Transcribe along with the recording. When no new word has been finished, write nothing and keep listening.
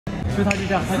就他就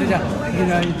这样，一直这样，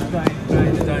一直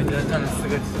转了4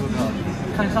个4个多小时。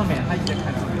看上面，他一直看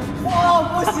上面。哇，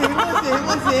不行！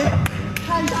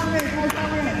看上面，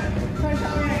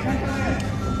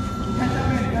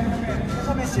上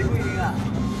面斜不匀啊！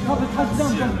他是这样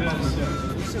转的。不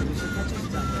是，他就是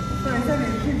这样的。对，在你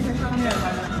屁股上面，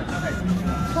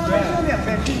上面是2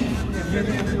倍，2倍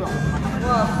是吧？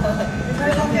哇，你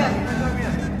看上面，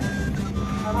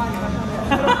害怕你看上面。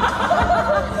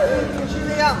你是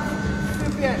这样，这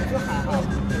边就还好，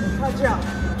他这样，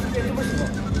这边就不行。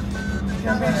上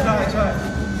面帅，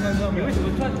你为什么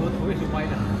转头也是歪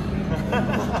的？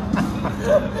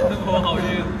头好晕，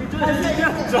他是这样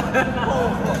转。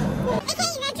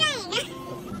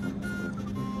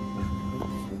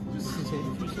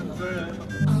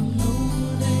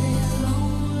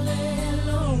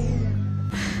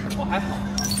我还好。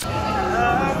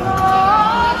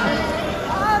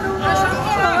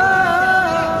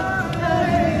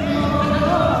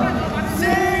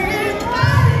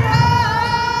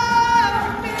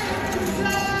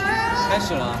开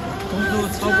始了，风速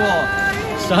超过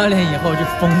12点以后就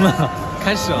疯了，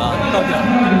开始了，到点了。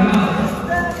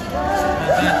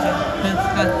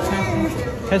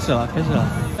开始了，到点了。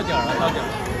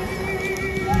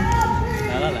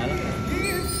来了。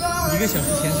1个小时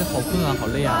前是好困啊，好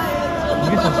累啊。1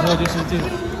个小时后就是这种。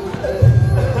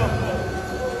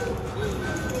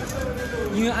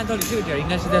因为按道理这个点应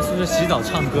该是在宿舍洗澡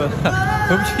唱歌的，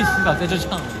回不去洗澡在这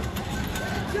唱。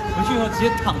回去以后直接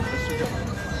躺着睡就好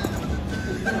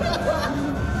了。